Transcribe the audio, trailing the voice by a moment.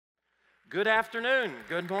Good afternoon,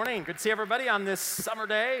 good morning, good to see everybody on this summer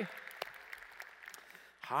day.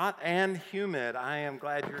 Hot and humid. I am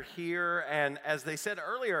glad you're here. And as they said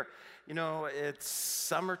earlier, you know, it's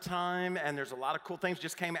summertime and there's a lot of cool things.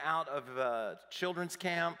 Just came out of children's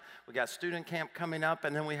camp. We got student camp coming up,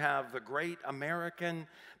 and then we have the Great American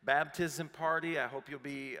Baptism Party. I hope you'll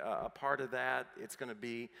be a part of that. It's going to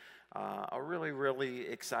be a really, really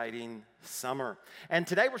exciting summer. And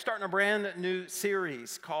today we're starting a brand new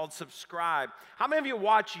series called Subscribe. How many of you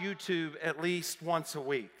watch YouTube at least once a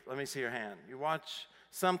week? Let me see your hand. You watch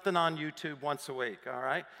something on YouTube once a week, all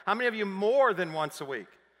right? How many of you more than once a week?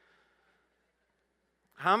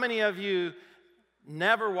 How many of you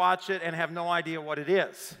never watch it and have no idea what it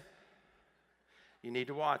is? You need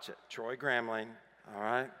to watch it. Troy Gramling, all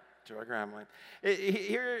right? Troy Gramling.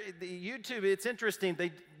 Here, the YouTube, it's interesting.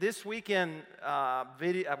 This weekend,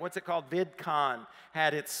 what's it called? VidCon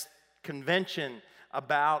had its convention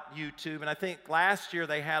about YouTube, and I think last year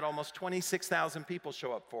they had almost 26,000 people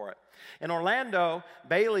show up for it. In Orlando,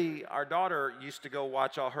 Bailey, our daughter, used to go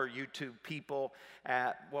watch all her YouTube people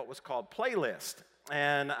at what was called Playlist.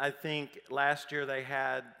 And I think last year they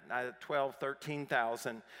had 12,000,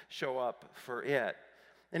 13,000 show up for it.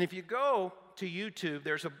 And if you go to YouTube,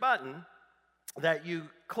 there's a button that you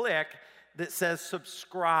click that says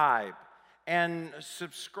subscribe. And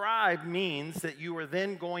subscribe means that you are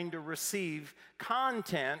then going to receive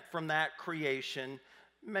content from that creation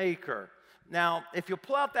maker. Now, if you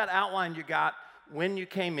pull out that outline you got when you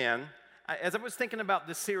came in, as I was thinking about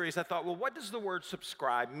this series, I thought, well, what does the word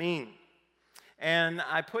subscribe mean? And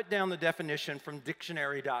I put down the definition from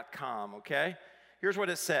dictionary.com, okay? Here's what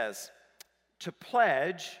it says. To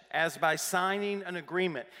pledge as by signing an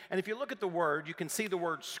agreement. And if you look at the word, you can see the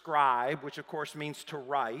word scribe, which of course means to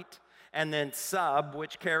write, and then sub,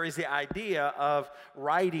 which carries the idea of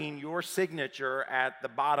writing your signature at the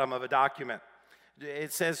bottom of a document.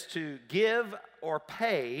 It says to give or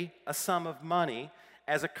pay a sum of money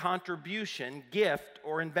as a contribution, gift,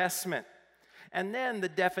 or investment. And then the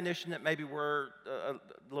definition that maybe we're a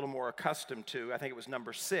little more accustomed to, I think it was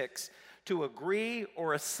number 6, to agree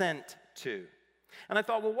or assent to. And I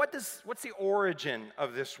thought, well, what's the origin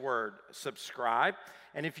of this word, subscribe?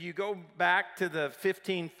 And if you go back to the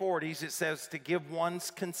 1540s, it says to give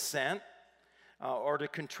one's consent or to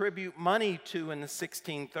contribute money to in the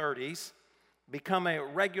 1630s, become a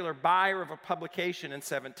regular buyer of a publication in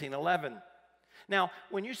 1711. Now,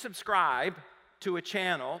 when you subscribe to a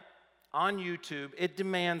channel on YouTube, it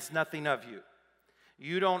demands nothing of you.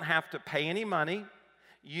 You don't have to pay any money.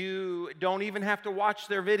 You don't even have to watch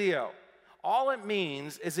their video. All it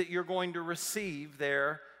means is that you're going to receive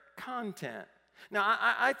their content. Now,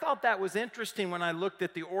 I thought that was interesting when I looked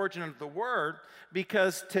at the origin of the word,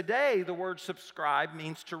 because today the word subscribe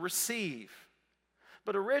means to receive.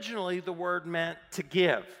 But originally the word meant to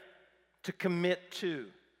give, to commit to.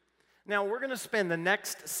 Now, we're going to spend the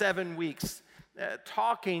next 7 weeks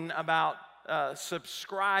talking about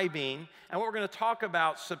subscribing, and what we're going to talk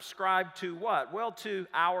about, subscribe to what? Well, to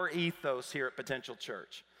our ethos here at Potential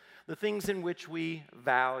Church, the things in which we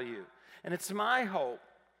value. And it's my hope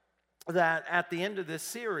that at the end of this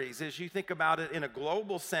series, as you think about it in a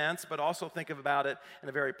global sense, but also think about it in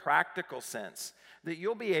a very practical sense, that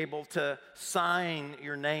you'll be able to sign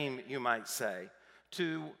your name, you might say,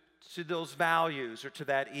 to those values or to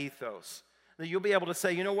that ethos. That you'll be able to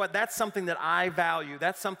say, you know what, that's something that I value,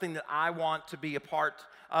 that's something that I want to be a part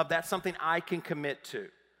of, that's something I can commit to.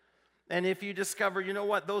 And if you discover, you know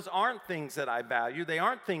what, those aren't things that I value, they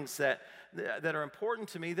aren't things that are important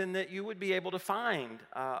to me, then that you would be able to find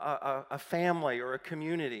a family or a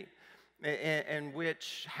community in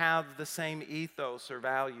which have the same ethos or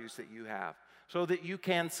values that you have, so that you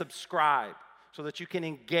can subscribe, so that you can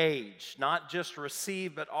engage, not just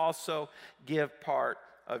receive, but also give part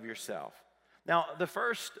of yourself. Now, the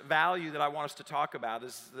first value that I want us to talk about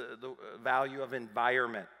is the value of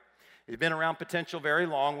environment. If you've been around Potential very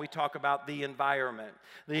long, we talk about the environment.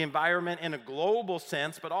 The environment in a global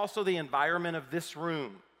sense, but also the environment of this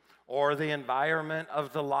room or the environment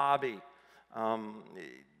of the lobby.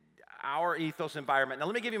 Our ethos environment. Now,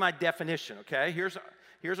 let me give you my definition, okay?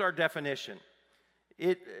 Here's our definition.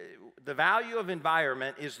 The value of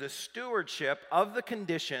environment is the stewardship of the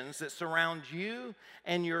conditions that surround you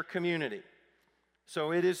and your community.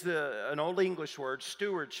 So it is an old English word,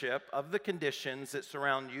 stewardship of the conditions that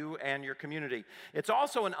surround you and your community. It's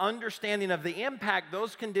also an understanding of the impact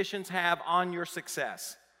those conditions have on your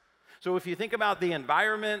success. So if you think about the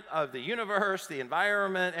environment of the universe, the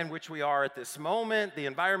environment in which we are at this moment, the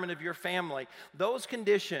environment of your family, those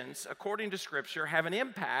conditions, according to Scripture, have an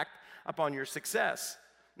impact upon your success.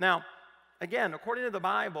 Now, again, according to the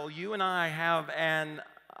Bible, you and I have an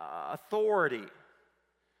authority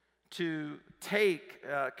to take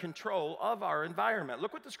control of our environment.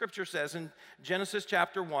 Look what the scripture says in Genesis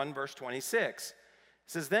chapter 1, verse 26. It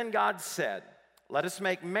says, "Then God said, let us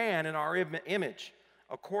make man in our image,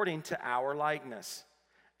 according to our likeness,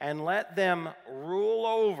 and let them rule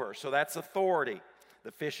over," so that's authority,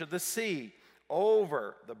 "the fish of the sea,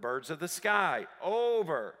 over the birds of the sky,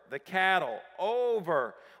 over the cattle,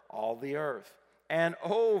 over all the earth, and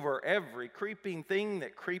over every creeping thing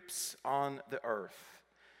that creeps on the earth."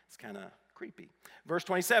 It's kind of creepy. Verse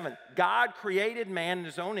 27, "God created man in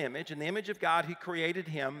his own image. In the image of God, he created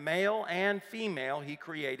him. Male and female, he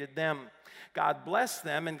created them. God blessed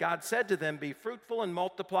them, and God said to them, be fruitful and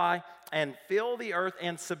multiply and fill the earth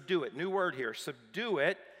and subdue it." New word here, subdue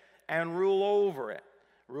it and rule over it.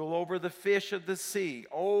 Rule over the fish of the sea,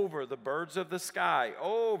 over the birds of the sky,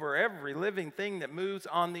 over every living thing that moves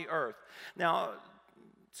on the earth. Now,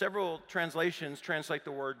 several translations translate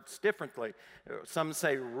the words differently. Some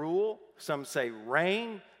say rule, some say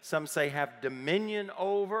reign, some say have dominion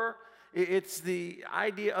over. It's the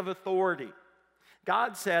idea of authority.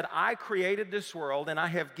 God said, I created this world and I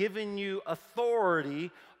have given you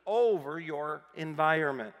authority over your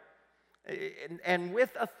environment. And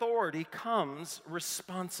with authority comes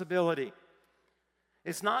responsibility.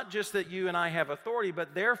 It's not just that you and I have authority,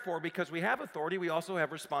 but therefore, because we have authority, we also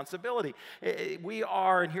have responsibility. We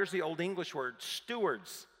are, and here's the old English word,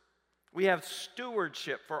 stewards. We have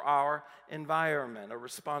stewardship for our environment, a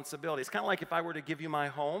responsibility. It's kind of like if I were to give you my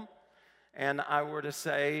home, and I were to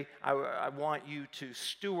say, I want you to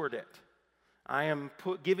steward it. I am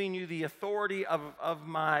giving you the authority of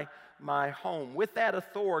my home. With that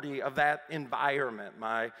authority of that environment,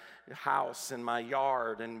 my house and my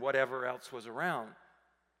yard and whatever else was around.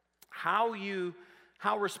 How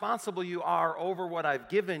responsible you are over what I've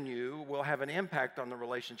given you will have an impact on the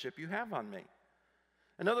relationship you have on me.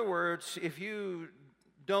 In other words, if you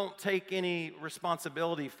don't take any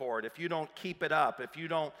responsibility for it, if you don't keep it up, if you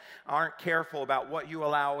aren't careful about what you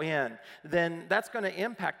allow in, then that's going to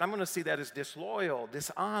impact. I'm going to see that as disloyal,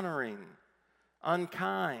 dishonoring,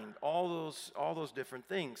 unkind, all those different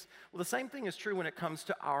things. Well, the same thing is true when it comes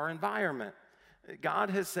to our environment. God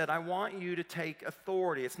has said, I want you to take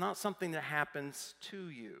authority. It's not something that happens to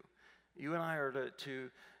you. You and I are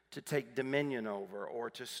to take dominion over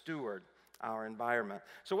or to steward our environment.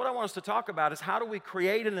 So what I want us to talk about is how do we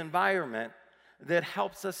create an environment that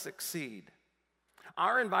helps us succeed?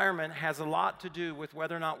 Our environment has a lot to do with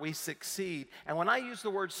whether or not we succeed. And when I use the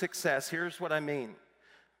word success, here's what I mean.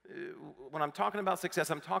 When I'm talking about success,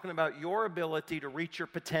 I'm talking about your ability to reach your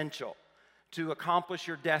potential, to accomplish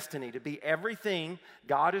your destiny, to be everything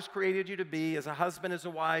God has created you to be as a husband, as a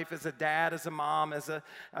wife, as a dad, as a mom, as a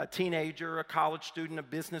teenager, a college student, a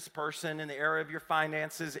business person, in the area of your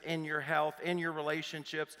finances, in your health, in your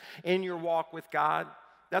relationships, in your walk with God.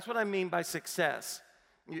 That's what I mean by success.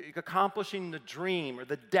 Accomplishing the dream or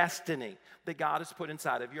the destiny that God has put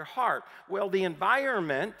inside of your heart. Well, the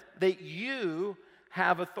environment that you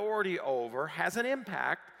have authority over has an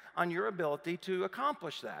impact on your ability to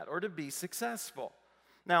accomplish that or to be successful.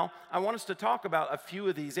 Now, I want us to talk about a few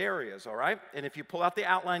of these areas, all right? And if you pull out the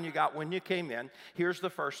outline you got when you came in, here's the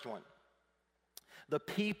first one. The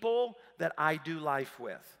people that I do life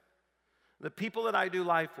with. The people that I do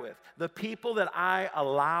life with. The people that I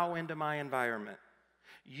allow into my environment.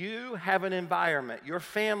 You have an environment. Your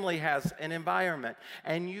family has an environment.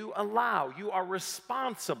 And you are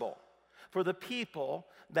responsible for the people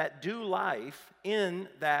that do life in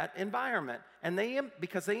that environment, and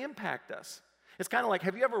because they impact us. It's kind of like,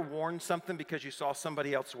 have you ever worn something because you saw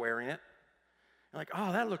somebody else wearing it? You're like,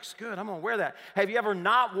 oh, that looks good, I'm gonna wear that. Have you ever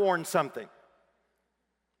not worn something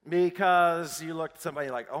because you looked at somebody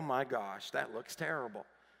like, oh my gosh, that looks terrible,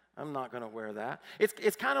 I'm not gonna wear that?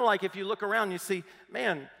 It's kind of like if you look around and you see,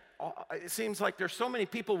 man, it seems like there's so many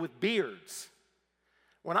people with beards.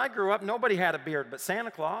 When I grew up, nobody had a beard but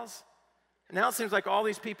Santa Claus. Now it seems like all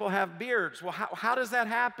these people have beards. Well, how does that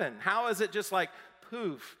happen? How is it just like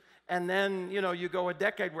poof? And then, you go a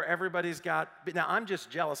decade where everybody's got, now I'm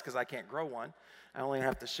just jealous because I can't grow one. I only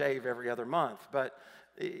have to shave every other month. But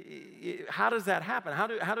how does that happen?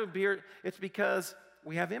 How do beard, it's because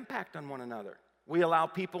we have impact on one another. We allow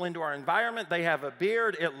people into our environment. They have a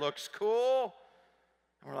beard. It looks cool.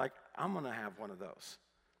 And we're like, I'm going to have one of those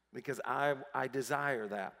because I desire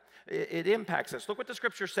that. It impacts us. Look what the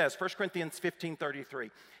scripture says, 1 Corinthians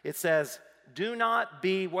 15:33. It says, do not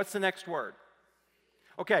be, what's the next word?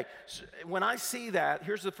 Okay, so when I see that,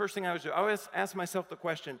 here's the first thing I always do. I always ask myself the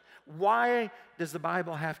question, why does the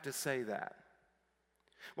Bible have to say that?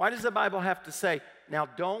 Why does the Bible have to say, now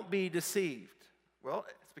don't be deceived? Well,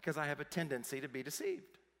 it's because I have a tendency to be deceived.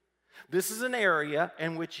 This is an area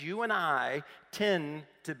in which you and I tend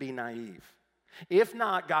to be naive. If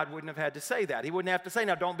not, God wouldn't have had to say that. He wouldn't have to say,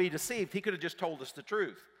 now don't be deceived. He could have just told us the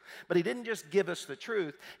truth. But he didn't just give us the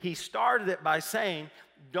truth. He started it by saying,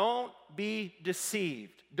 don't be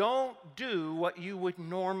deceived. Don't do what you would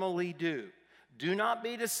normally do. Do not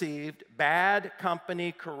be deceived. Bad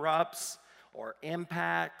company corrupts or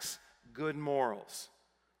impacts good morals.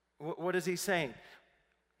 What is he saying?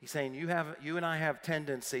 He's saying you and I have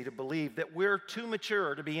tendency to believe that we're too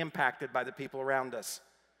mature to be impacted by the people around us.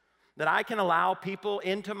 That I can allow people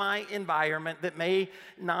into my environment that may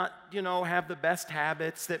not, have the best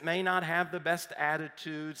habits, that may not have the best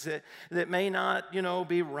attitudes, that may not,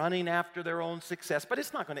 be running after their own success, but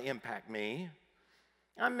it's not going to impact me.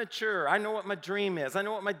 I'm mature. I know what my dream is. I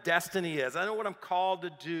know what my destiny is. I know what I'm called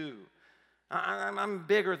to do. I'm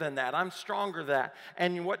bigger than that. I'm stronger than that.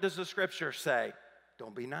 And what does the scripture say?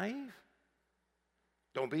 Don't be naive.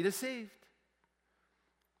 Don't be deceived.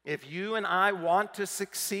 If you and I want to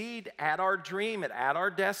succeed at our dream, at our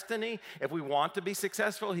destiny, if we want to be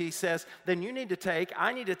successful, he says, then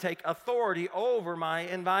I need to take authority over my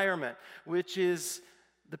environment, which is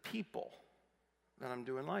the people that I'm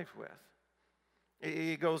doing life with.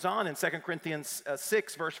 It goes on in 2 Corinthians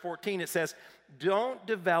 6, verse 14, it says, don't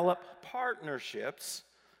develop partnerships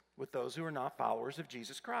with those who are not followers of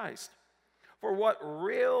Jesus Christ. For what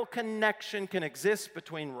real connection can exist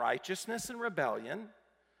between righteousness and rebellion?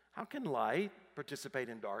 How can light participate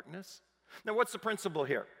in darkness? Now, what's the principle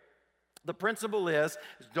here? The principle is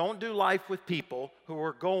don't do life with people who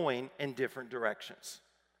are going in different directions.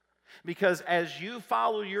 Because as you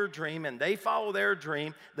follow your dream and they follow their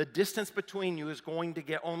dream, the distance between you is going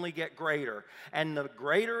to only get greater. And the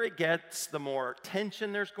greater it gets, the more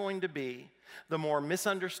tension there's going to be, the more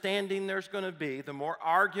misunderstanding there's going to be, the more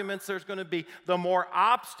arguments there's going to be, the more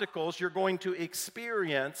obstacles you're going to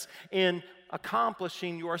experience in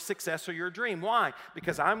accomplishing your success or your dream. Why?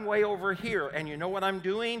 Because I'm way over here, and you know what I'm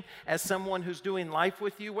doing as someone who's doing life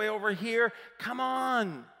with you way over here? Come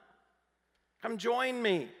on. Come join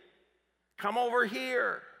me. Come over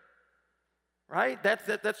here. Right?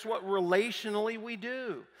 That's what relationally we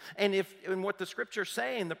do. And what the scripture's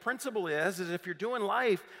saying, the principle is if you're doing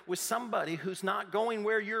life with somebody who's not going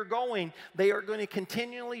where you're going, they are going to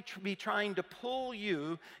continually be trying to pull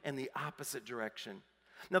you in the opposite direction.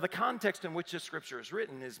 Now, the context in which this scripture is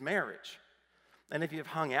written is marriage. And if you've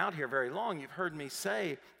hung out here very long, you've heard me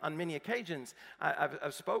say on many occasions,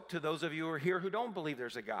 I've spoke to those of you who are here who don't believe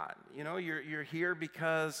there's a God. You're here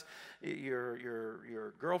because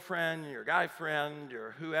your girlfriend, your guy friend,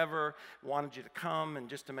 or whoever wanted you to come, and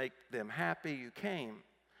just to make them happy, you came.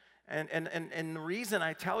 And the reason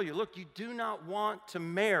I tell you, look, you do not want to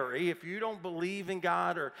marry if you don't believe in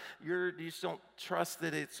God or you just don't trust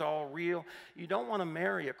that it's all real. You don't want to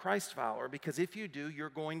marry a Christ follower, because if you do, you're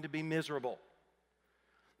going to be miserable.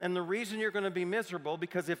 And the reason you're going to be miserable,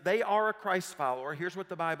 because if they are a Christ follower, here's what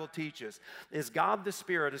the Bible teaches, is God the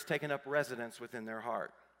Spirit has taken up residence within their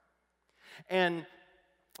heart. And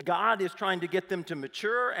God is trying to get them to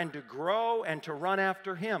mature and to grow and to run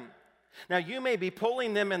after Him. Now, you may be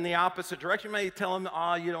pulling them in the opposite direction. You may tell them,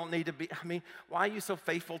 you don't need to be, why are you so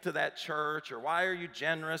faithful to that church? Or why are you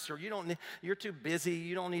generous? Or you're too busy.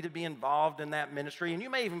 You don't need to be involved in that ministry. And you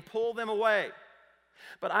may even pull them away.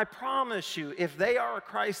 But I promise you, if they are a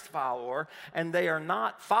Christ follower and they are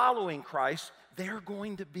not following Christ, they're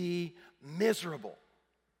going to be miserable.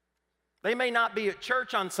 They may not be at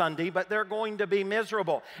church on Sunday, but they're going to be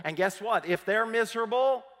miserable. And guess what? If they're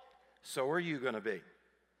miserable, so are you going to be.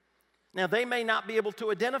 Now, they may not be able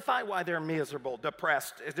to identify why they're miserable,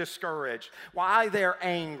 depressed, discouraged, why they're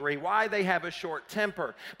angry, why they have a short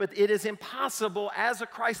temper. But it is impossible as a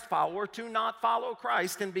Christ follower to not follow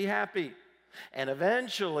Christ and be happy. And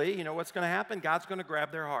eventually, you know what's going to happen? God's going to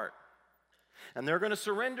grab their heart. And they're going to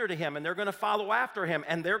surrender to Him, and they're going to follow after Him,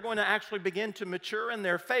 and they're going to actually begin to mature in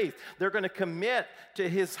their faith. They're going to commit to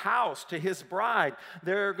His house, to His bride.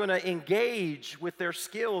 They're going to engage with their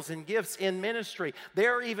skills and gifts in ministry.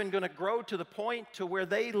 They're even going to grow to the point to where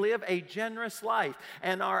they live a generous life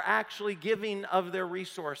and are actually giving of their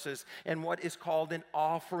resources in what is called an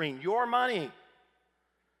offering. Your money,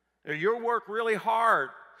 or your work really hard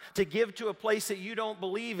to give to a place that you don't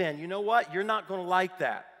believe in. You know what? You're not going to like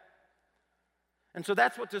that. And so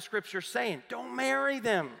that's what the scripture's saying. Don't marry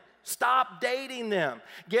them. Stop dating them.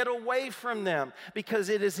 Get away from them, because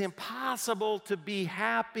it is impossible to be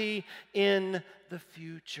happy in the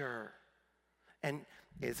future. And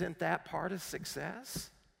isn't that part of success?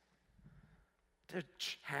 to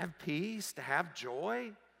have peace, to have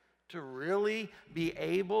joy, to really be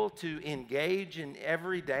able to engage in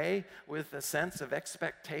every day with a sense of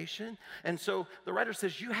expectation. And so the writer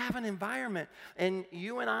says, you have an environment, and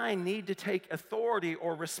you and I need to take authority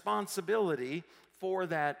or responsibility for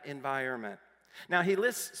that environment. Now, he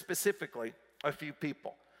lists specifically a few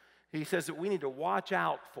people. He says that we need to watch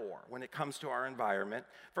out for when it comes to our environment.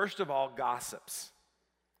 First of all, gossips.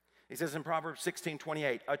 He says in Proverbs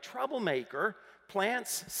 16:28, a troublemaker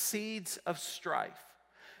plants seeds of strife.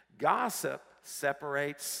 Gossip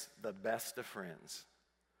separates the best of friends.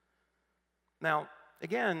 Now,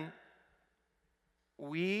 again,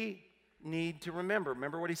 we need to remember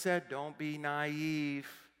what he said, don't be naive.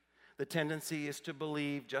 The tendency is to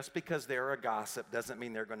believe just because they're a gossip doesn't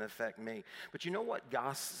mean they're going to affect me. But you know what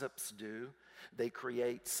gossips do? They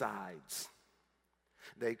create sides.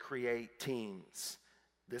 They create teams.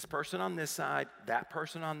 This person on this side, that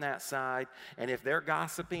person on that side. And if they're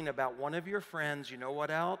gossiping about one of your friends, you know what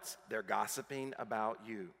else? They're gossiping about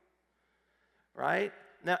you. Right?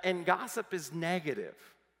 Now, and gossip is negative.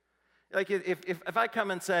 Like if I come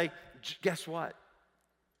and say, guess what?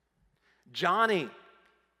 Johnny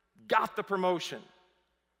got the promotion.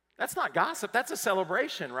 That's not gossip, that's a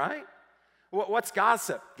celebration, right? What's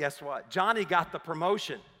gossip? Guess what? Johnny got the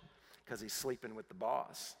promotion because he's sleeping with the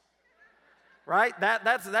boss. Right?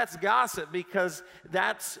 That's gossip because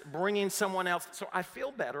that's bringing someone else. So I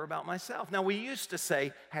feel better about myself. Now, we used to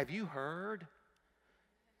say, have you heard?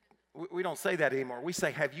 We don't say that anymore. We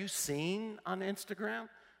say, have you seen on Instagram?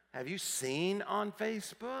 Have you seen on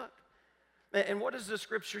Facebook? And what is the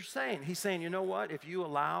scripture saying? He's saying, you know what? If you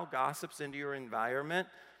allow gossips into your environment,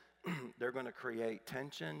 they're going to create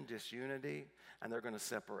tension, disunity, and they're going to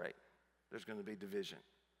separate. There's going to be division.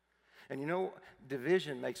 And you know,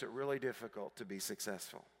 division makes it really difficult to be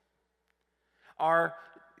successful. Are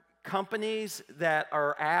companies that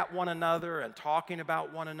are at one another and talking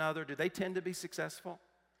about one another, do they tend to be successful?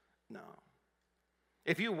 No.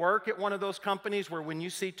 If you work at one of those companies where when you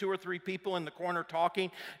see 2 or 3 people in the corner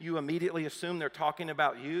talking, you immediately assume they're talking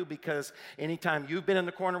about you because anytime you've been in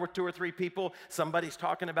the corner with 2 or 3 people, somebody's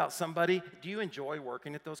talking about somebody. Do you enjoy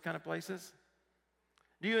working at those kind of places?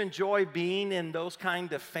 Do you enjoy being in those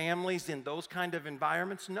kind of families, in those kind of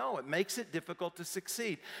environments? No, it makes it difficult to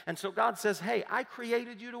succeed. And so God says, hey, I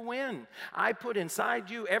created you to win. I put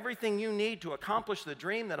inside you everything you need to accomplish the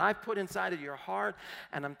dream that I put inside of your heart.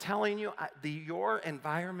 And I'm telling you, your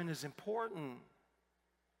environment is important.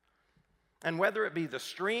 And whether it be the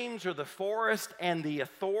streams or the forest and the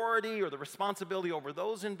authority or the responsibility over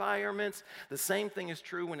those environments, the same thing is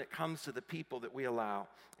true when it comes to the people that we allow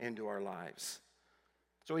into our lives.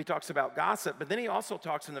 So he talks about gossip, but then he also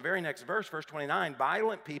talks in the very next verse, verse 29,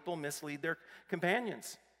 violent people mislead their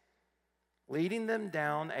companions, leading them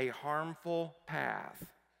down a harmful path.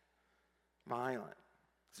 Violent.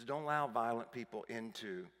 So don't allow violent people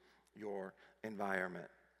into your environment.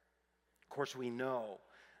 Of course, we know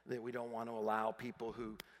that we don't want to allow people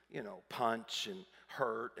who, punch and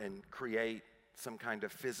hurt and create some kind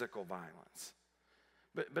of physical violence.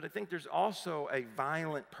 But I think there's also a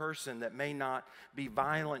violent person that may not be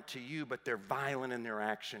violent to you, but they're violent in their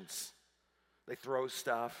actions. They throw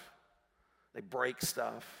stuff. They break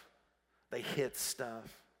stuff. They hit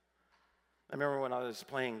stuff. I remember when I was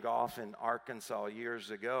playing golf in Arkansas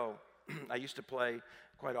years ago, I used to play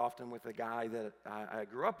quite often with a guy that I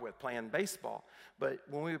grew up with playing baseball. But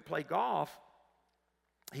when we would play golf,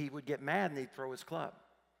 he would get mad and he'd throw his club.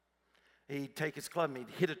 He'd take his club and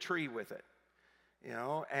he'd hit a tree with it.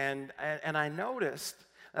 And I noticed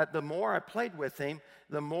that the more I played with him,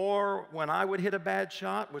 the more when I would hit a bad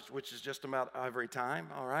shot, which is just about every time,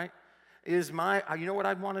 all right, you know what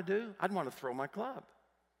I'd want to do? I'd want to throw my club.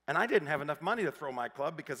 And I didn't have enough money to throw my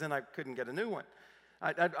club because then I couldn't get a new one.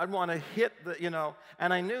 I'd want to hit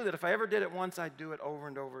and I knew that if I ever did it once, I'd do it over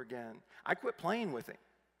and over again. I quit playing with him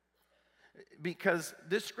because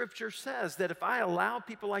this scripture says that if I allow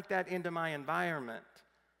people like that into my environment,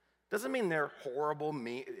 doesn't mean they're horrible,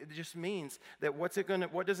 mean. It just means that what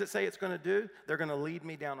does it say it's going to do? They're going to lead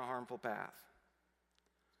me down a harmful path.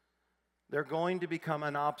 They're going to become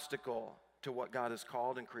an obstacle to what God has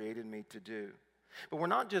called and created me to do. But we're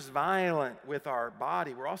not just violent with our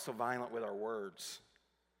body, we're also violent with our words.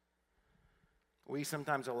 We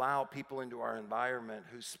sometimes allow people into our environment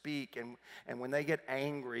who speak, and when they get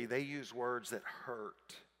angry, they use words that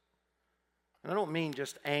hurt. And I don't mean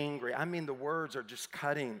just angry. I mean the words are just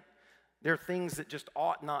cutting. They're things that just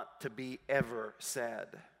ought not to be ever said.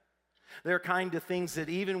 They're kind of things that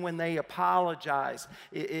even when they apologize,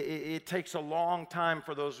 it takes a long time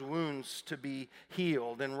for those wounds to be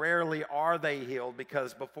healed. And rarely are they healed,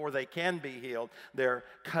 because before they can be healed, they're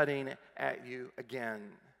cutting at you again.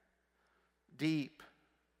 Deep,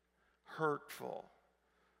 hurtful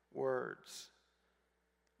words.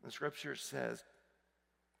 The Scripture says,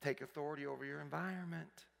 take authority over your environment.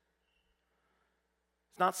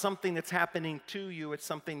 It's not something that's happening to you, it's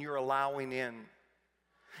something you're allowing in.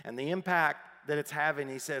 And the impact that it's having,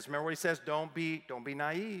 he says, remember what he says, don't be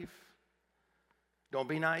naive. Don't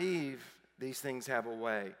be naive. These things have a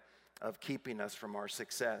way of keeping us from our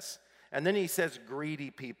success. And then he says,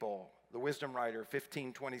 greedy people. The wisdom writer,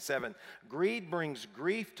 15:27. Greed brings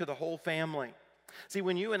grief to the whole family. See,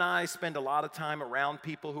 when you and I spend a lot of time around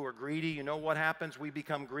people who are greedy, you know what happens? We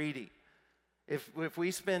become greedy. If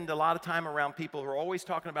we spend a lot of time around people who are always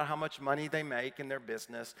talking about how much money they make in their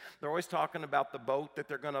business, they're always talking about the boat that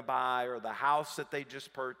they're going to buy or the house that they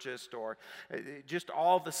just purchased or just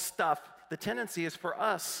all the stuff, the tendency is for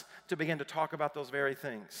us to begin to talk about those very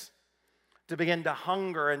things, to begin to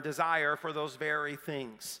hunger and desire for those very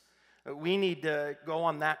things. We need to go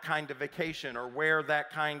on that kind of vacation or wear that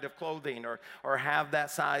kind of clothing or have that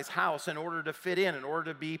size house in order to fit in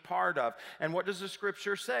order to be part of. And what does the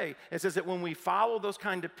Scripture say? It says that when we follow those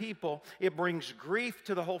kind of people, it brings grief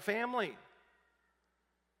to the whole family.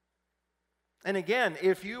 And again,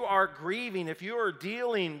 if you are grieving, if you are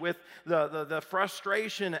dealing with the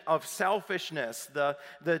frustration of selfishness,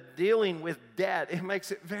 the dealing with debt, it makes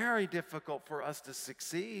it very difficult for us to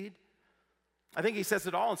succeed. I think he says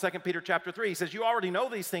it all in 2 Peter chapter 3. He says, you already know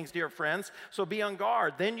these things, dear friends, so be on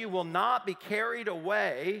guard. Then you will not be carried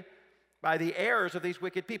away by the errors of these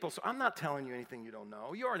wicked people. So I'm not telling you anything you don't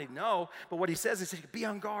know. You already know. But what he says is, be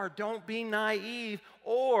on guard. Don't be naive,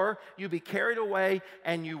 or you'll be carried away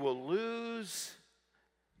and you will lose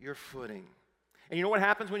your footing. And you know what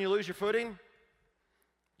happens when you lose your footing?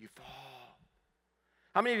 You fall.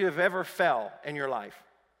 How many of you have ever fell in your life?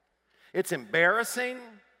 It's embarrassing.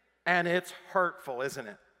 And it's hurtful, isn't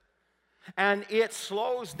it? And it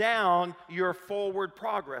slows down your forward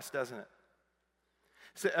progress, doesn't it?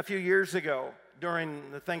 So a few years ago,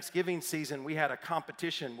 during the Thanksgiving season, we had a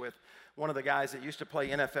competition with one of the guys that used to play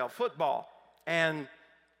NFL football. And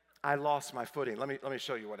I lost my footing. Let me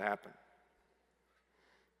show you what happened.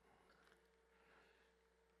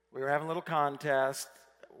 We were having a little contest.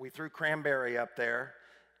 We threw cranberry up there.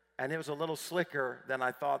 And it was a little slicker than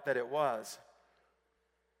I thought that it was.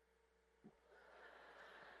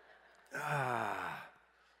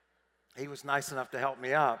 He was nice enough to help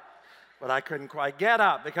me up, but I couldn't quite get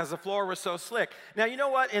up because the floor was so slick. Now, you know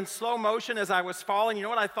what? In slow motion, as I was falling, you know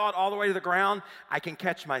what I thought all the way to the ground? I can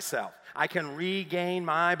catch myself. I can regain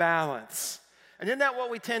my balance. And isn't that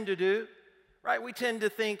what we tend to do? Right? We tend to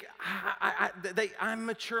think, I'm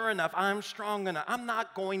mature enough. I'm strong enough. I'm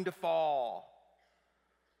not going to fall.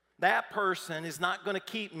 That person is not going to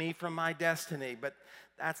keep me from my destiny. But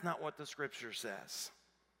that's not what the Scripture says.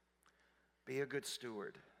 Be a good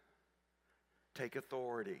steward. Take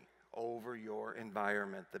authority over your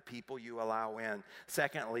environment, the people you allow in.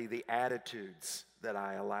 Secondly, the attitudes that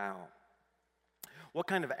I allow. What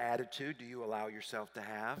kind of attitude do you allow yourself to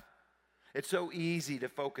have? It's so easy to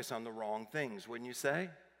focus on the wrong things, wouldn't you say?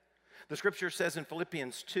 The Scripture says in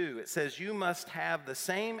Philippians 2, it says, you must have the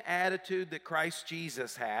same attitude that Christ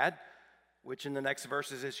Jesus had, which in the next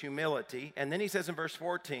verses is humility. And then he says in verse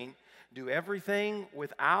 14, do everything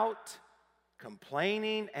without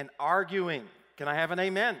complaining and arguing. Can I have an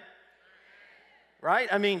amen? Right?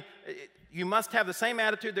 I mean, you must have the same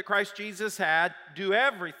attitude that Christ Jesus had. Do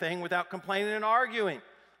everything without complaining and arguing.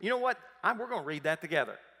 You know what? We're going to read that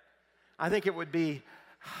together. I think it would be,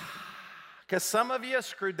 because some of you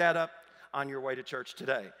screwed that up on your way to church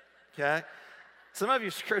today, okay? Some of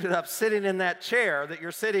you screwed it up sitting in that chair that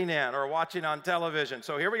you're sitting in or watching on television.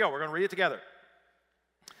 So here we go. We're going to read it together.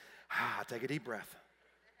 Take a deep breath.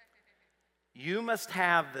 You must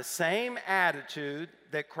have the same attitude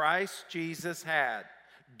that Christ Jesus had.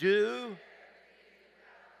 Did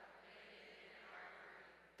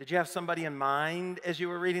you have somebody in mind as you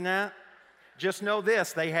were reading that? Just know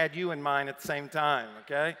this, they had you in mind at the same time,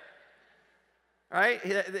 okay? All right?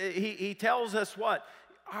 He tells us what?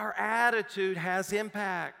 Our attitude has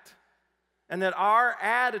impact. And that our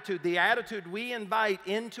attitude, the attitude we invite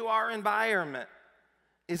into our environment,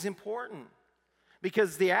 is important.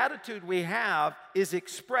 Because the attitude we have is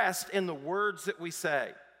expressed in the words that we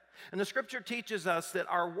say. And the Scripture teaches us that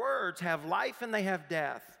our words have life and they have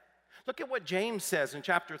death. Look at what James says in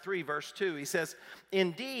chapter 3, verse 2. He says,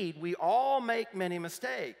 indeed, we all make many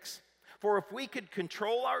mistakes. For if we could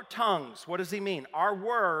control our tongues, what does he mean? Our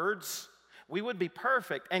words, we would be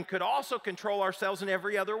perfect and could also control ourselves in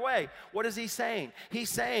every other way. What is he saying?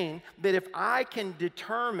 He's saying that if I can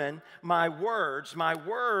determine my words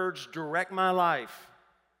direct my life.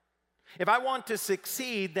 If I want to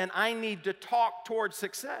succeed, then I need to talk towards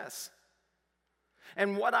success.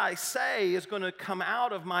 And what I say is going to come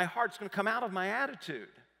out of my heart. It's going to come out of my attitude.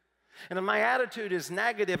 And if my attitude is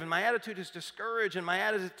negative, and my attitude is discouraged, and my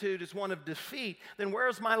attitude is one of defeat, then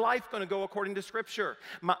where's my life going to go according to Scripture?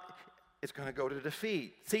 It's going to go to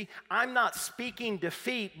defeat. See, I'm not speaking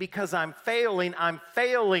defeat because I'm failing. I'm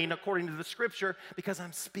failing according to the Scripture because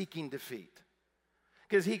I'm speaking defeat.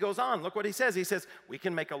 Because he goes on, look what he says. He says, we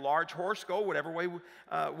can make a large horse go whatever way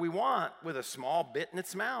we want with a small bit in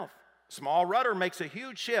its mouth. Small rudder makes a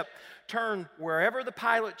huge ship turn wherever the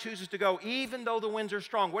pilot chooses to go, even though the winds are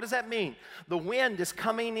strong. What does that mean? The wind is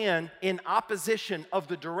coming in opposition of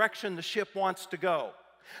the direction the ship wants to go.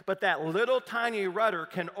 But that little tiny rudder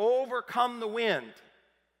can overcome the wind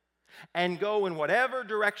and go in whatever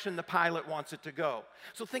direction the pilot wants it to go.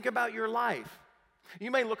 So think about your life.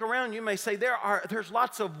 You may look around, you may say, there's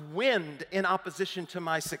lots of wind in opposition to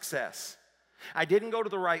my success. I didn't go to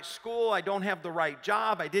the right school, I don't have the right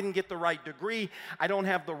job, I didn't get the right degree, I don't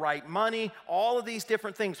have the right money, all of these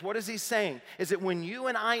different things. What is he saying? Is that when you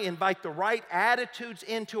and I invite the right attitudes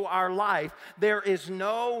into our life, there is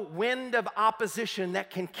no wind of opposition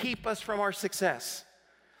that can keep us from our success.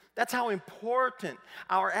 That's how important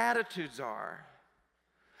our attitudes are.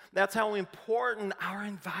 That's how important our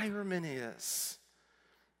environment is.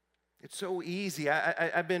 It's so easy.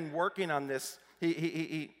 I've been working on this.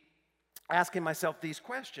 Asking myself these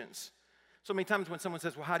questions. So many times when someone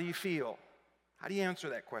says, well, how do you feel? How do you answer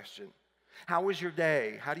that question? How was your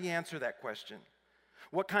day? How do you answer that question?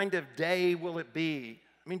 What kind of day will it be?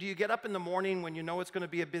 I mean, do you get up in the morning when you know it's going to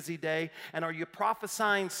be a busy day, and are you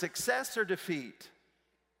prophesying success or defeat?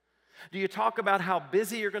 Do you talk about how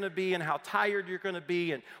busy you're going to be and how tired you're going to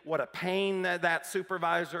be and what a pain that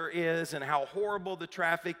supervisor is and how horrible the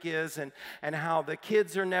traffic is and how the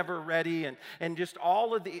kids are never ready and just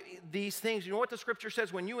all of these things? You know what the Scripture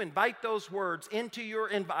says? When you invite those words into your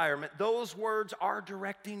environment, those words are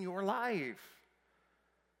directing your life.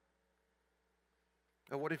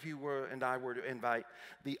 Now, what if you were and I were to invite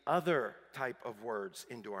the other type of words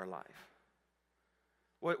into our life?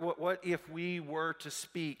 What if we were to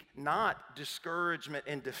speak not discouragement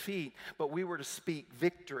and defeat, but we were to speak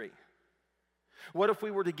victory? What if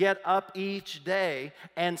we were to get up each day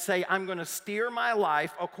and say, I'm going to steer my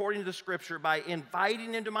life according to the Scripture by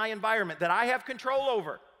inviting into my environment that I have control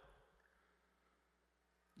over?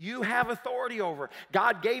 You have authority over.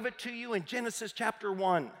 God gave it to you in Genesis chapter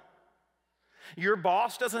 1. Your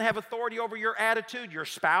boss doesn't have authority over your attitude. Your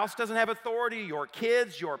spouse doesn't have authority. Your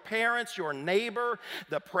kids, your parents, your neighbor,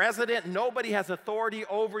 the president. Nobody has authority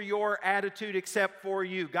over your attitude except for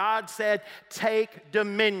you. God said, take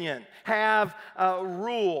dominion, have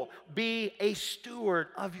rule, be a steward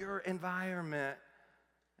of your environment.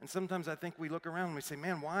 And sometimes I think we look around and we say,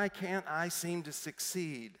 man, why can't I seem to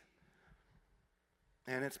succeed?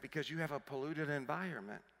 And it's because you have a polluted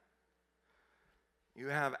environment. You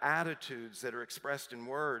have attitudes that are expressed in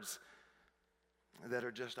words that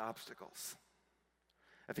are just obstacles.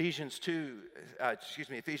 Ephesians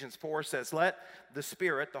 4 says, let the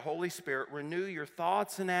Spirit, the Holy Spirit, renew your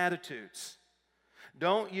thoughts and attitudes.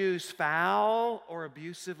 Don't use foul or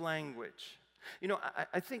abusive language. You know,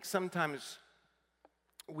 I think sometimes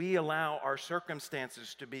we allow our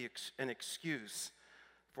circumstances to be an excuse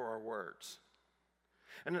for our words.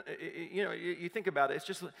 And, you know, you think about it, it's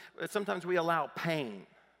just sometimes we allow pain.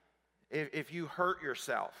 If you hurt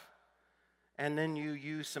yourself and then you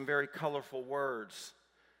use some very colorful words,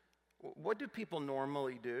 what do people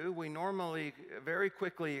normally do? We normally very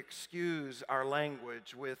quickly excuse our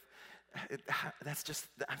language with,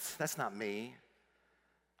 that's not me.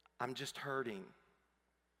 I'm just hurting.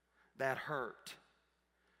 That hurt.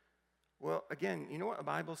 Well, again, you know what the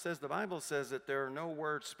Bible says? The Bible says that there are no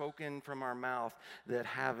words spoken from our mouth that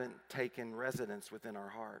haven't taken residence within our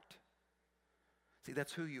heart. See,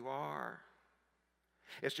 that's who you are.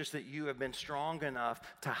 It's just that you have been strong enough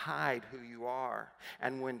to hide who you are.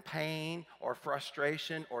 And when pain or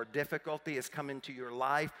frustration or difficulty has come into your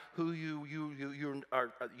life, you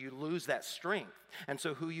lose that strength. And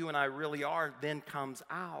so who you and I really are then comes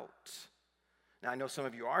out. Now, I know some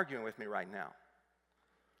of you are arguing with me right now,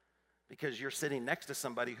 because you're sitting next to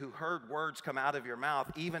somebody who heard words come out of your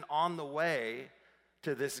mouth even on the way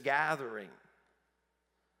to this gathering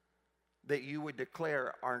that you would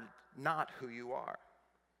declare are not who you are.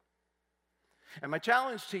 And my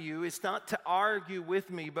challenge to you is not to argue with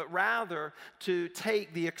me, but rather to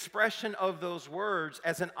take the expression of those words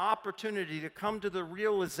as an opportunity to come to the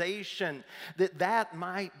realization that that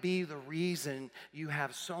might be the reason you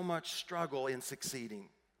have so much struggle in succeeding.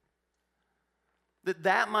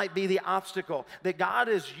 That might be the obstacle, that God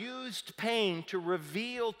has used pain to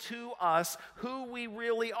reveal to us who we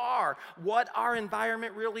really are, what our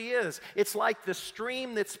environment really is. It's like the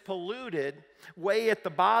stream that's polluted way at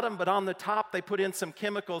the bottom, but on the top they put in some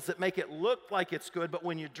chemicals that make it look like it's good, but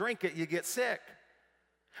when you drink it, you get sick.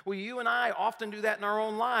 Well, you and I often do that in our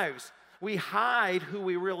own lives. We hide who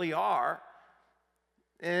we really are.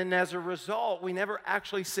 And as a result, we never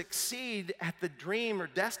actually succeed at the dream or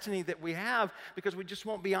destiny that we have because we just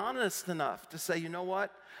won't be honest enough to say, you know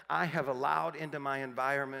what? I have allowed into my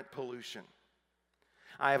environment pollution.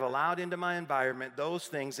 I have allowed into my environment those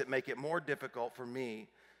things that make it more difficult for me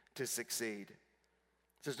to succeed.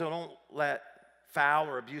 He says, don't let foul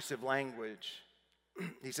or abusive language,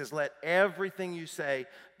 he says, let everything you say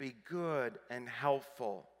be good and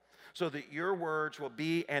helpful, so that your words will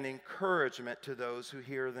be an encouragement to those who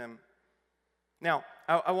hear them. Now,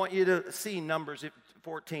 I want you to see Numbers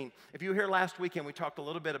 14. If you were here last weekend, we talked a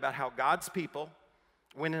little bit about how God's people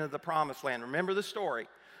went into the promised land. Remember the story.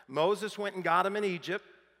 Moses went and got them in Egypt.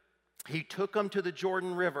 He took them to the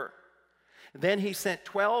Jordan River. Then he sent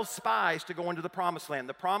 12 spies to go into the promised land.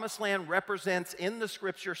 The promised land represents in the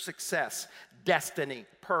scripture success, destiny,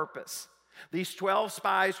 purpose. These 12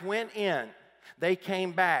 spies went in. They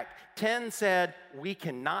came back. 10 said, we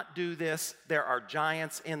cannot do this. There are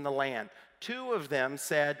giants in the land. 2 of them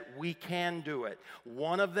said, we can do it.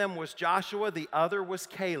 One of them was Joshua. The other was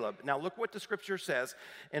Caleb. Now look what the scripture says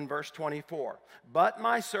in verse 24. But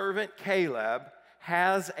my servant Caleb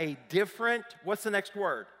has a different, what's the next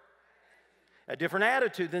word? A different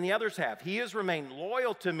attitude than the others have. He has remained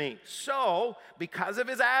loyal to me. So, because of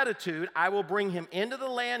his attitude, I will bring him into the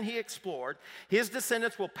land he explored. His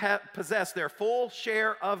descendants will possess their full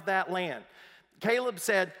share of that land. Caleb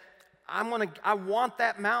said, I want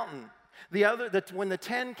that mountain. When the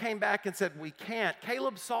 10 came back and said, we can't,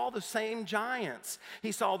 Caleb saw the same giants.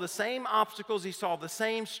 He saw the same obstacles. He saw the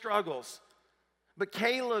same struggles. But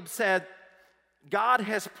Caleb said, God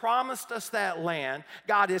has promised us that land.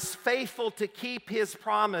 God is faithful to keep his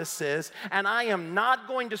promises, and I am not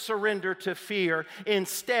going to surrender to fear.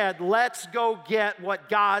 Instead, let's go get what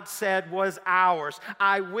God said was ours.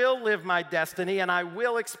 I will live my destiny, and I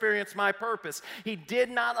will experience my purpose. He did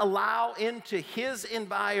not allow into his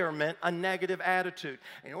environment a negative attitude.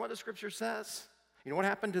 And you know what the scripture says? You know what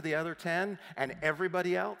happened to the other 10 and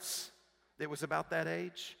everybody else that was about that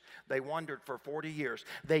age? They wandered for 40 years.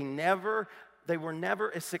 They were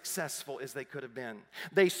never as successful as they could have been.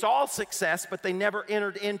 They saw success, but they never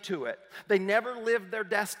entered into it. They never lived their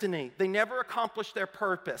destiny. They never accomplished their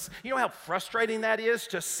purpose. You know how frustrating that is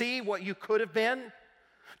to see what you could have been?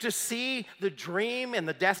 To see the dream and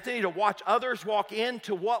the destiny, to watch others walk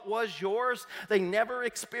into what was yours, they never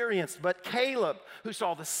experienced. But Caleb, who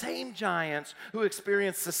saw the same giants, who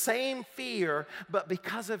experienced the same fear, but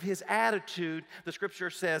because of his attitude, the scripture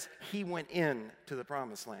says he went into the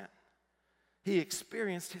promised land. He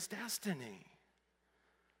experienced his destiny.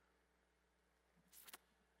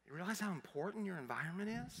 You realize how important your environment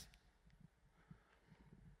is?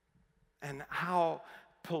 And how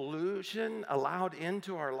pollution allowed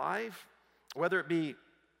into our life, whether it be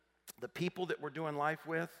the people that we're doing life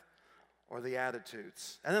with or the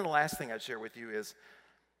attitudes. And then the last thing I'd share with you is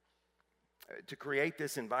to create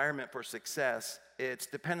this environment for success, it's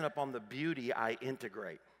dependent upon the beauty I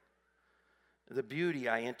integrate. The beauty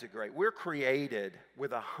I integrate. We're created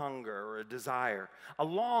with a hunger or a desire, a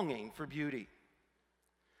longing for beauty.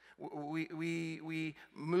 We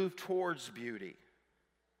move towards beauty.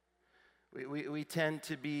 We tend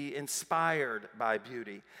to be inspired by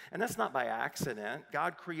beauty. And that's not by accident.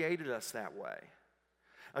 God created us that way.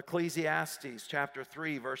 Ecclesiastes chapter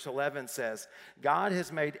 3, verse 11 says, God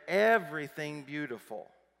has made everything beautiful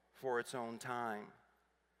for its own time.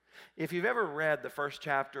 If you've ever read the first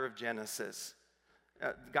chapter of Genesis,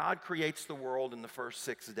 God creates the world in the first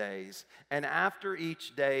 6 days. And after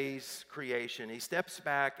each day's creation, he steps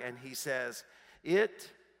back and he says, it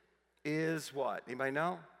is what? Anybody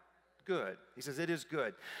know? Good. He says, it is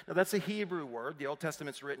good. Now, that's a Hebrew word. The Old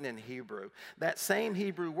Testament's written in Hebrew. That same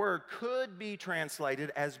Hebrew word could be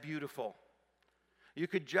translated as beautiful. You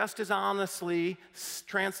could just as honestly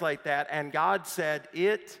translate that, and God said,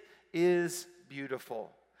 it is beautiful.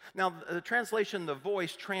 Now, the translation, The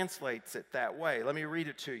Voice, translates it that way. Let me read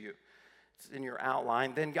it to you. It's in your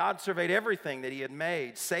outline. Then God surveyed everything that he had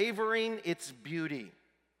made, savoring its beauty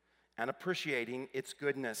and appreciating its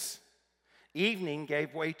goodness. Evening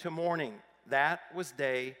gave way to morning. That was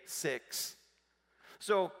day 6.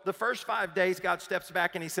 So the first 5 days, God steps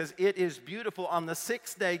back and he says, it is beautiful. On the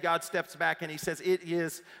 6th day, God steps back and he says, it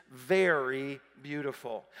is very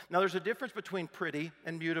beautiful. Now, there's a difference between pretty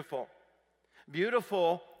and beautiful.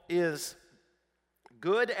 Beautiful is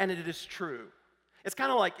good and it is true. It's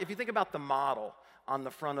kind of like if you think about the model on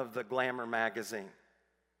the front of the Glamour magazine.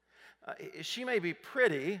 She may be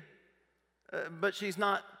pretty, but she's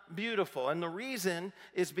not beautiful. And the reason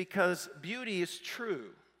is because beauty is true.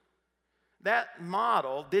 That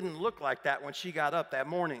model didn't look like that when she got up that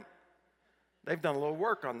morning. They've done a little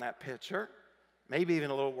work on that picture, maybe even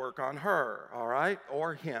a little work on her, all right,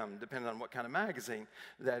 or him, depending on what kind of magazine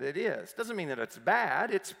that it is. Doesn't mean that it's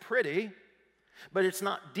bad. It's pretty, but it's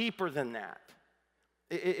not deeper than that.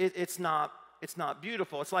 It's not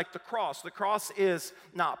beautiful. It's like the cross. The cross is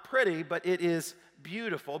not pretty, but it is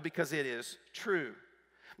beautiful because it is true.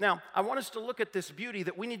 Now, I want us to look at this beauty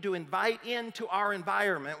that we need to invite into our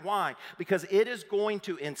environment. Why? Because it is going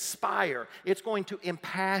to inspire, it's going to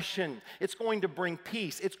impassion, it's going to bring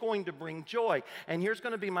peace, it's going to bring joy. And here's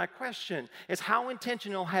going to be my question, is how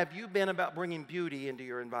intentional have you been about bringing beauty into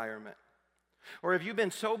your environment? Or have you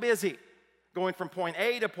been so busy going from point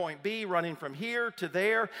A to point B, running from here to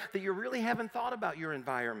there, that you really haven't thought about your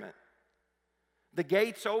environment? The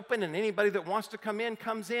gate's open and anybody that wants to come in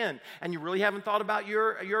comes in, and you really haven't thought about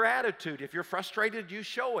your attitude. If you're frustrated, you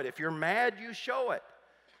show it. If you're mad, you show it.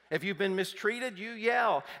 If you've been mistreated, you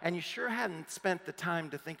yell. And you sure hadn't spent the time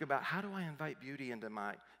to think about, how do I invite beauty into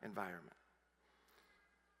my environment,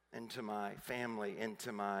 into my family,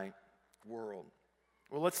 into my world?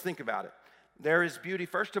 Well, let's think about it. There is beauty,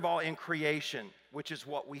 first of all, in creation, which is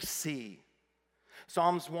what we see.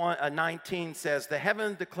 Psalms 19 says, the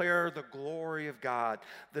heavens declare the glory of God.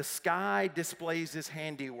 The sky displays his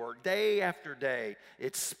handiwork. Day after day,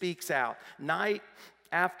 it speaks out. Night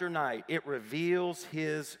after night, it reveals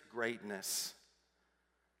his greatness.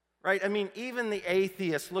 Right? I mean, even the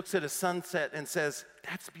atheist looks at a sunset and says,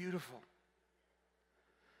 that's beautiful.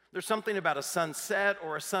 There's something about a sunset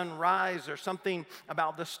or a sunrise. There's something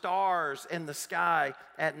about the stars in the sky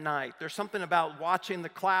at night. There's something about watching the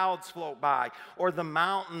clouds float by, or the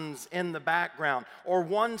mountains in the background, or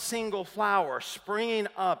one single flower springing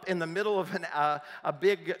up in the middle of a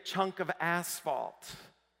big chunk of asphalt.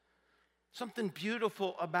 Something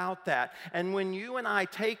beautiful about that. And when you and I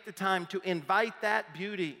take the time to invite that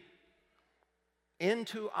beauty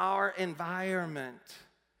into our environment,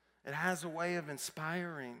 it has a way of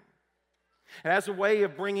inspiring. It has a way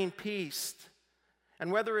of bringing peace.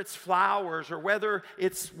 And whether it's flowers or whether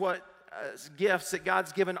it's gifts that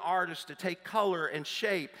God's given artists to take color and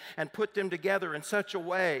shape and put them together in such a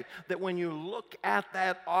way that when you look at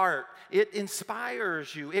that art, it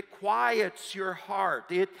inspires you. It quiets your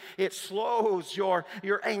heart. It slows your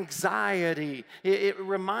anxiety. It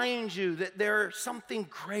reminds you that there's something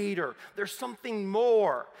greater. There's something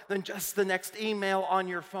more than just the next email on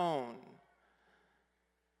your phone.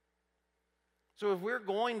 So if we're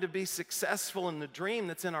going to be successful in the dream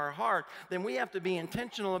that's in our heart, then we have to be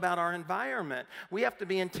intentional about our environment. We have to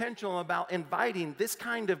be intentional about inviting this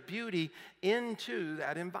kind of beauty into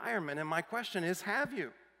that environment. And my question is, have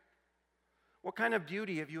you? What kind of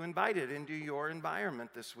beauty have you invited into your environment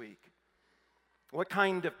this week? What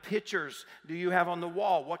kind of pictures do you have on the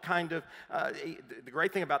wall? What kind of, the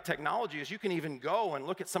great thing about technology is you can even go and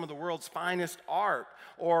look at some of the world's finest art.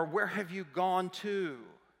 Or where have you gone to?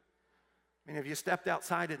 I mean, have you stepped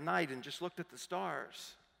outside at night and just looked at the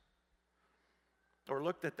stars? Or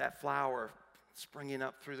looked at that flower springing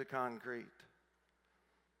up through the concrete?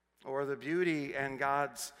 Or the beauty and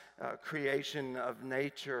God's creation of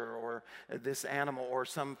nature, or this animal, or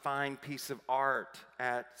some fine piece of art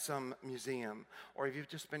at some museum? Or have you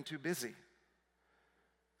just been too busy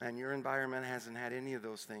and your environment hasn't had any of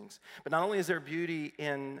those things? But not only is there beauty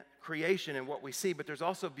in creation and what we see, but there's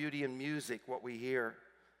also beauty in music, what we hear.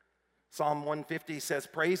 Psalm 150 says,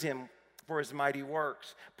 praise him for his mighty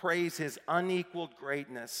works. Praise his unequaled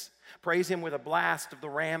greatness. Praise him with a blast of the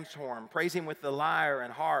ram's horn. Praise him with the lyre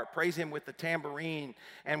and harp. Praise him with the tambourine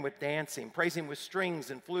and with dancing. Praise him with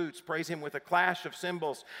strings and flutes. Praise him with a clash of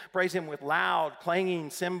cymbals. Praise him with loud clanging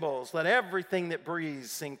cymbals. Let everything that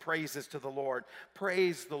breathes sing praises to the Lord.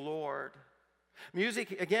 Praise the Lord.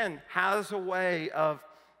 Music, again, has a way of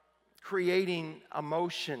creating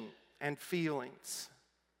emotion and feelings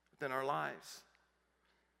in our lives.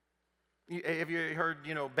 Have you heard,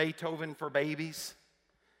 Beethoven for babies?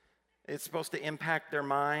 It's supposed to impact their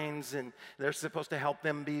minds, and they're supposed to help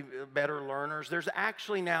them be better learners. There's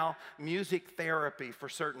actually now music therapy for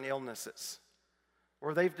certain illnesses.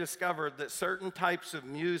 or they've discovered that certain types of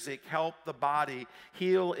music help the body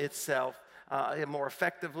heal itself more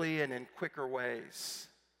effectively and in quicker ways.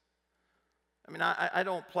 I mean, I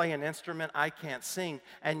don't play an instrument, I can't sing,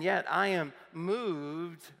 and yet I am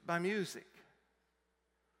moved by music.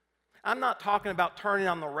 I'm not talking about turning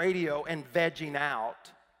on the radio and vegging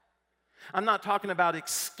out. I'm not talking about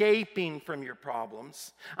escaping from your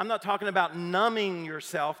problems. I'm not talking about numbing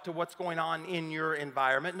yourself to what's going on in your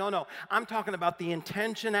environment. No. I'm talking about the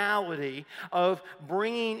intentionality of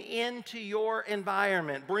bringing into your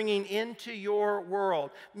environment, bringing into your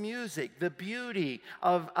world music, the beauty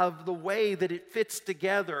of the way that it fits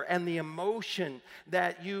together and the emotion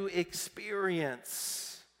that you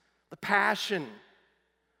experience, the passion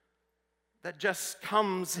that just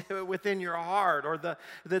comes within your heart, or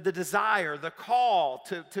the desire, the call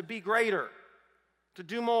to be greater, to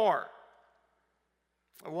do more.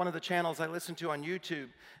 One of the channels I listen to on YouTube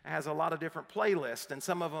has a lot of different playlists, and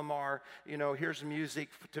some of them are, here's music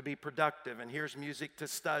to be productive, and here's music to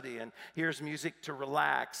study, and here's music to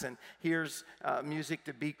relax, and here's music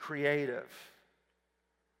to be creative.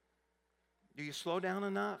 Do you slow down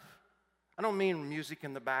enough? I don't mean music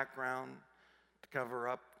in the background to cover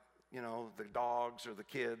up the dogs or the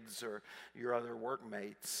kids or your other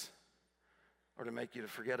workmates, or to make you to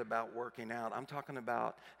forget about working out. I'm talking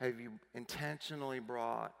about, have you intentionally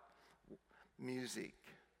brought music,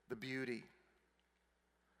 the beauty,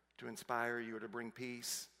 to inspire you or to bring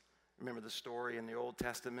peace? Remember the story in the Old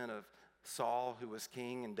Testament of Saul, who was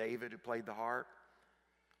king, and David, who played the harp?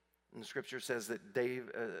 And the scripture says that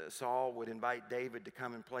Saul would invite David to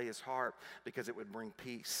come and play his harp because it would bring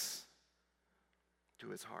peace to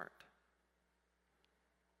his heart.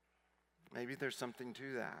 Maybe there's something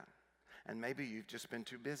to that. And maybe you've just been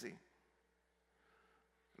too busy.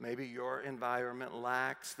 Maybe your environment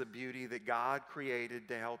lacks the beauty that God created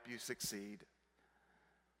to help you succeed.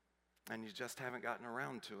 And you just haven't gotten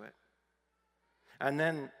around to it. And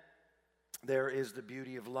then there is the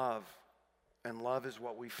beauty of love. And love is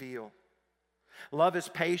what we feel. Love is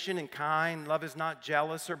patient and kind. Love is not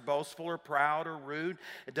jealous or boastful or proud or rude.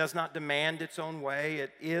 It does not demand its own way.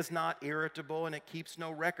 It is not irritable, and it keeps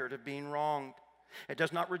no record of being wronged. It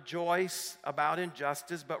does not rejoice about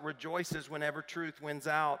injustice, but rejoices whenever truth wins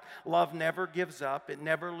out. Love never gives up. It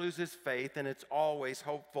never loses faith, and it's always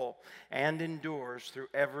hopeful and endures through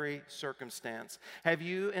every circumstance. Have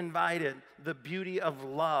you invited the beauty of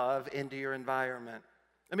love into your environment?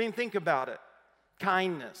 I mean, think about it.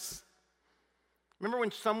 Kindness. Remember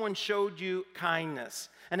when someone showed you kindness?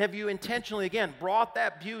 And have you intentionally, again, brought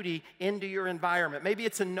that beauty into your environment? Maybe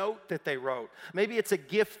it's a note that they wrote. Maybe it's a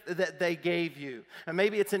gift that they gave you. And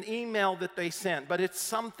maybe it's an email that they sent. But it's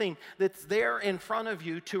something that's there in front of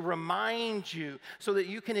you to remind you so that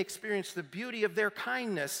you can experience the beauty of their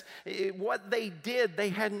kindness. What they did, they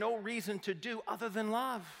had no reason to do other than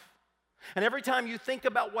love. And every time you think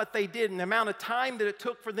about what they did and the amount of time that it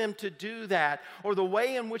took for them to do that, or the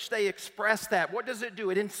way in which they expressed that, what does it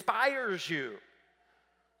do? It inspires you.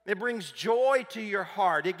 It brings joy to your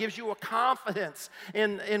heart. It gives you a confidence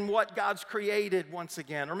in what God's created once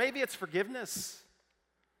again. Or maybe it's forgiveness.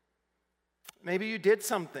 Maybe you did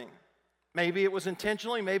something. Maybe it was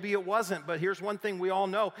intentionally, maybe it wasn't. But here's one thing we all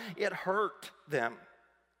know. It hurt them.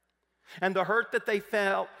 And the hurt that they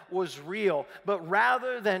felt was real. But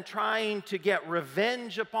rather than trying to get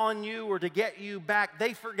revenge upon you or to get you back,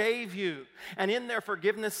 they forgave you. And in their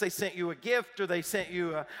forgiveness, they sent you a gift, or they sent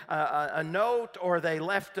you a note, or they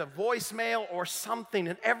left a voicemail or something.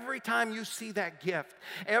 And every time you see that gift,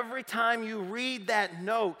 every time you read that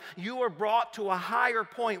note, you are brought to a higher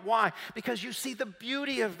point. Why? Because you see the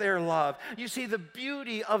beauty of their love. You see the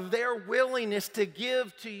beauty of their willingness to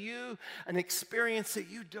give to you an experience that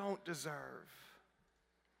you don't deserve. Have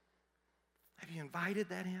you invited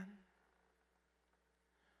that in?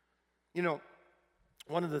 You know,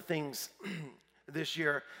 one of the things this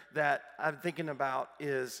year that I'm thinking about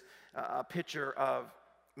is a picture of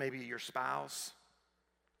maybe your spouse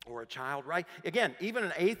or a child, right? Again, even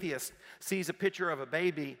an atheist sees a picture of a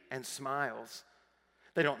baby and smiles.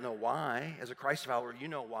 They don't know why. As a Christ follower, you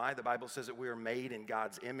know why. The Bible says that we are made in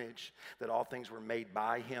God's image, that all things were made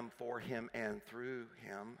by Him, for Him, and through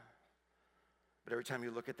Him. But every time you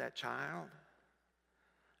look at that child,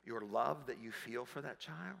 your love that you feel for that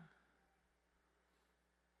child,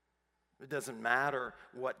 it doesn't matter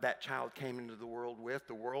what that child came into the world with.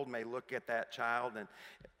 The world may look at that child and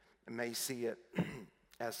may see it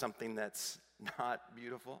as something that's not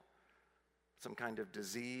beautiful, some kind of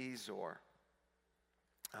disease or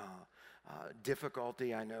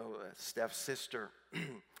difficulty. I know Steph's sister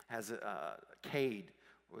has Cade,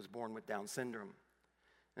 was born with Down syndrome.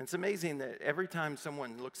 And it's amazing that every time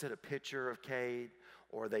someone looks at a picture of Cade,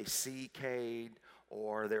 or they see Cade,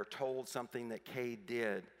 or they're told something that Cade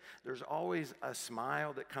did, there's always a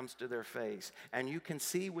smile that comes to their face. And you can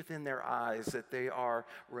see within their eyes that they are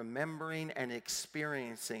remembering and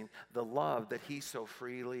experiencing the love that he so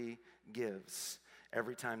freely gives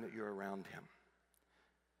every time that you're around him.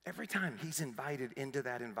 Every time he's invited into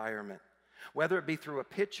that environment, whether it be through a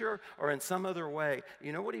picture or in some other way,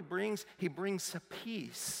 you know what he brings? He brings a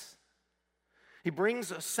peace. He brings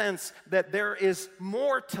a sense that there is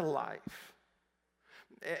more to life.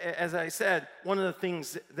 As I said, one of the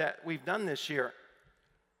things that we've done this year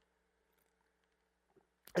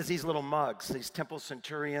is these little mugs, these Temple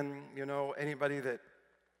Centurion, you know, anybody that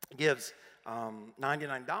gives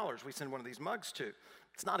 $99, we send one of these mugs to.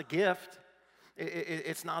 It's not a gift.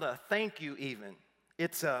 It's not a thank you even.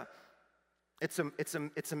 It's a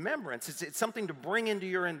remembrance. It's something to bring into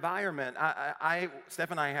your environment.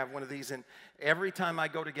 Steph and I have one of these, and every time I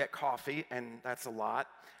go to get coffee, and that's a lot,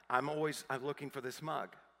 I'm looking for this mug.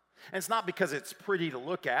 And it's not because it's pretty to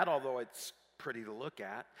look at, although it's pretty to look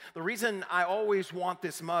at. The reason I always want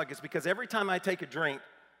this mug is because every time I take a drink,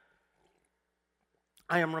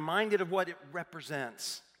 I am reminded of what it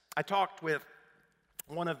represents. I talked with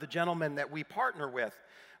one of the gentlemen that we partner with.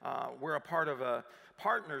 We're a part of a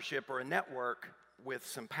partnership or a network with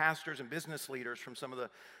some pastors and business leaders from some of the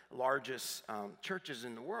largest churches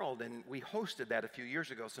in the world, and we hosted that a few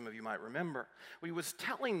years ago. Some of you might remember. He was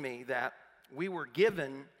telling me that we were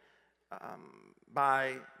given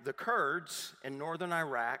by the Kurds in northern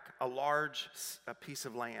Iraq a large piece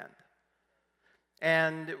of land.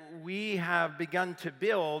 And we have begun to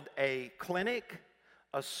build a clinic,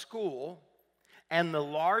 a school, and the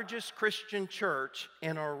largest Christian church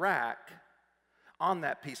in Iraq on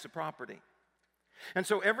that piece of property. And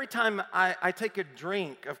so every time I take a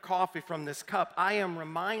drink of coffee from this cup, I am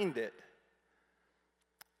reminded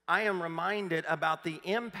about the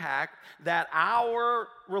impact that our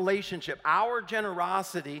relationship, our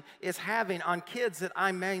generosity is having on kids that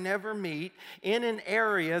I may never meet in an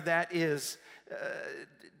area that is,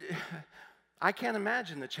 I can't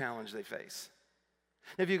imagine the challenge they face.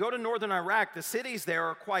 If you go to northern Iraq, the cities there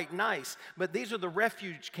are quite nice, but these are the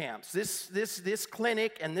refuge camps. This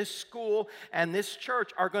clinic and this school and this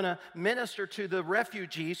church are going to minister to the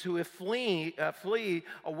refugees who have flee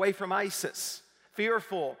away from ISIS,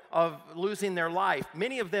 fearful of losing their life.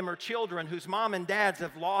 Many of them are children whose mom and dads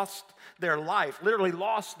have lost their life, literally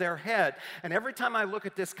lost their head. And every time I look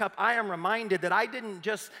at this cup, I am reminded that I didn't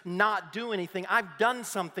just not do anything. I've done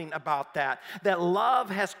something about that. That love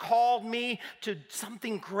has called me to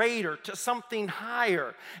something greater, to something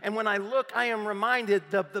higher. And when I look, I am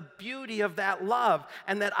reminded of the beauty of that love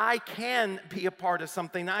and that I can be a part of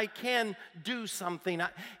something. I can do something.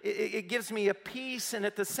 It gives me a peace, and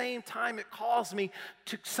at the same time, it calls me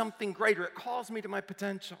to something greater. It calls me to my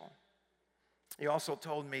potential. He also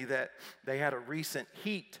told me that they had a recent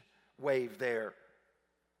heat wave there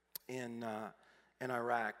in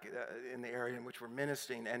Iraq, in the area in which we're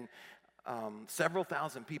ministering, and several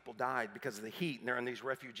thousand people died because of the heat. And they're in these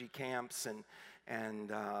refugee camps,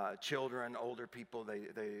 and children, older people,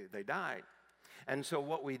 they died. And so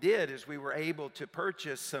what we did is we were able to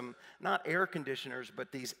purchase some, not air conditioners,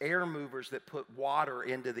 but these air movers that put water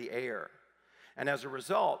into the air. And as a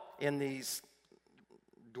result, in these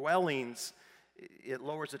dwellings, it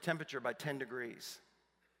lowers the temperature by 10 degrees.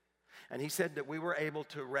 And he said that we were able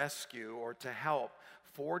to rescue or to help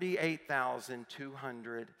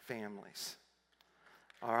 48,200 families.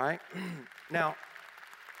 All right? Now,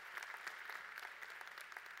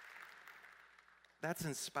 that's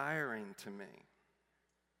inspiring to me.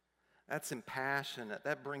 That's impassionate.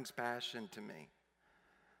 That brings passion to me.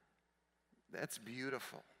 That's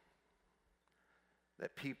beautiful.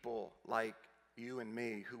 That people like you and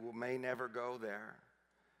me, who may never go there,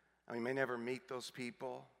 and we may never meet those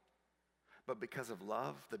people, but because of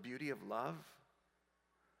love, the beauty of love,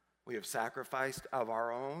 we have sacrificed of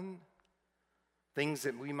our own things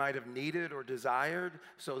that we might have needed or desired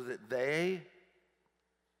so that they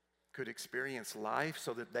could experience life,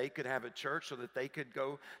 so that they could have a church, so that they could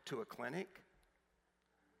go to a clinic.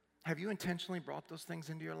 Have you intentionally brought those things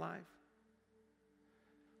into your life?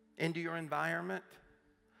 Into your environment?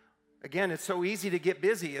 Again, it's so easy to get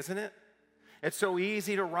busy, isn't it? It's so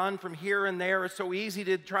easy to run from here and there. It's so easy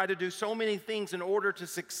to try to do so many things in order to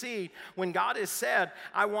succeed. When God has said,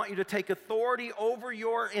 I want you to take authority over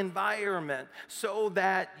your environment so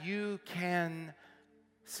that you can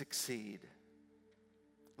succeed.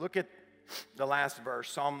 Look at the last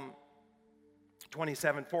verse, Psalm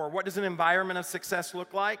 27:4. What does an environment of success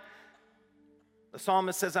look like? The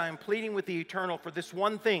psalmist says, I am pleading with the Eternal for this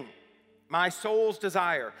one thing, my soul's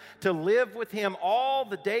desire, to live with him all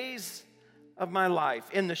the days of my life,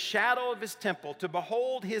 in the shadow of his temple, to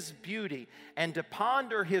behold his beauty and to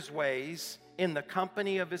ponder his ways in the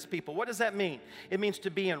company of his people. What does that mean? It means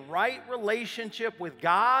to be in right relationship with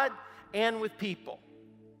God and with people.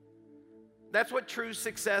 That's what true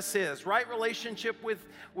success is, right relationship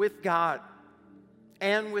with God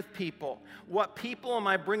and with people. What people am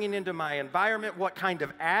I bringing into my environment? What kind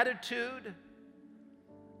of attitude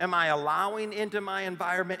am I allowing into my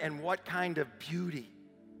environment? And what kind of beauty?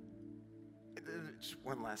 Just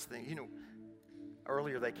one last thing. You know,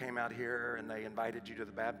 earlier they came out here and they invited you to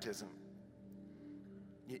the baptism.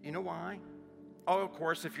 You know why? Oh, of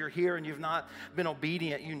course, if you're here and you've not been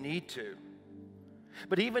obedient, you need to.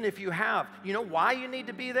 But even if you have, you know why you need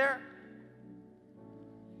to be there?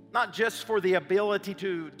 Not just for the ability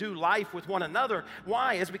to do life with one another.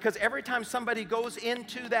 Why? It's because every time somebody goes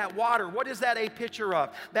into that water, what is that a picture of?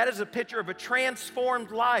 That is a picture of a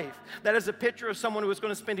transformed life. That is a picture of someone who is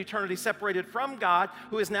going to spend eternity separated from God,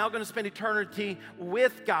 who is now going to spend eternity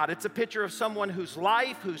with God. It's a picture of someone whose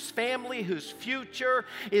life, whose family, whose future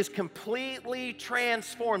is completely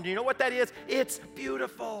transformed. You know what that is? It's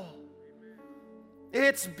beautiful.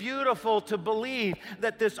 It's beautiful to believe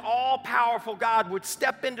that this all-powerful God would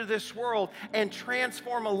step into this world and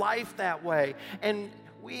transform a life that way. And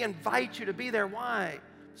we invite you to be there. Why?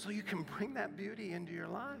 So you can bring that beauty into your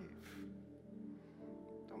life.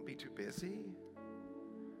 Don't be too busy.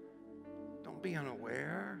 Don't be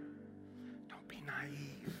unaware. Don't be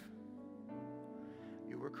naive.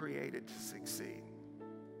 You were created to succeed.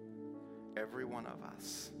 Every one of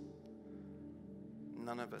us.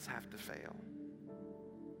 None of us have to fail.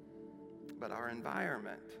 But our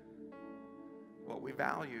environment, what we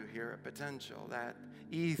value here at Potential, that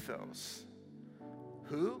ethos.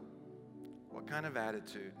 Who, what kind of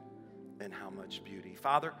attitude, and how much beauty.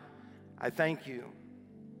 Father, I thank you.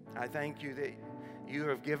 I thank you that you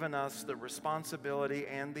have given us the responsibility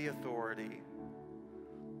and the authority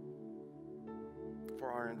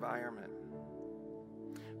for our environment,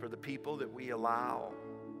 for the people that we allow,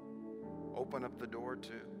 open up the door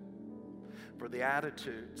to, for the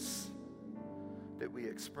attitudes that we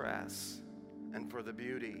express, and for the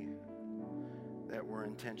beauty that we're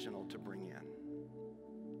intentional to bring in.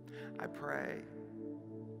 I pray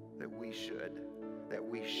that we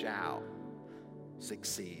shall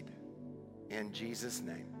succeed. In Jesus'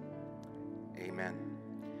 name, amen.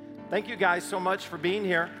 Thank you guys so much for being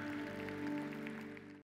here.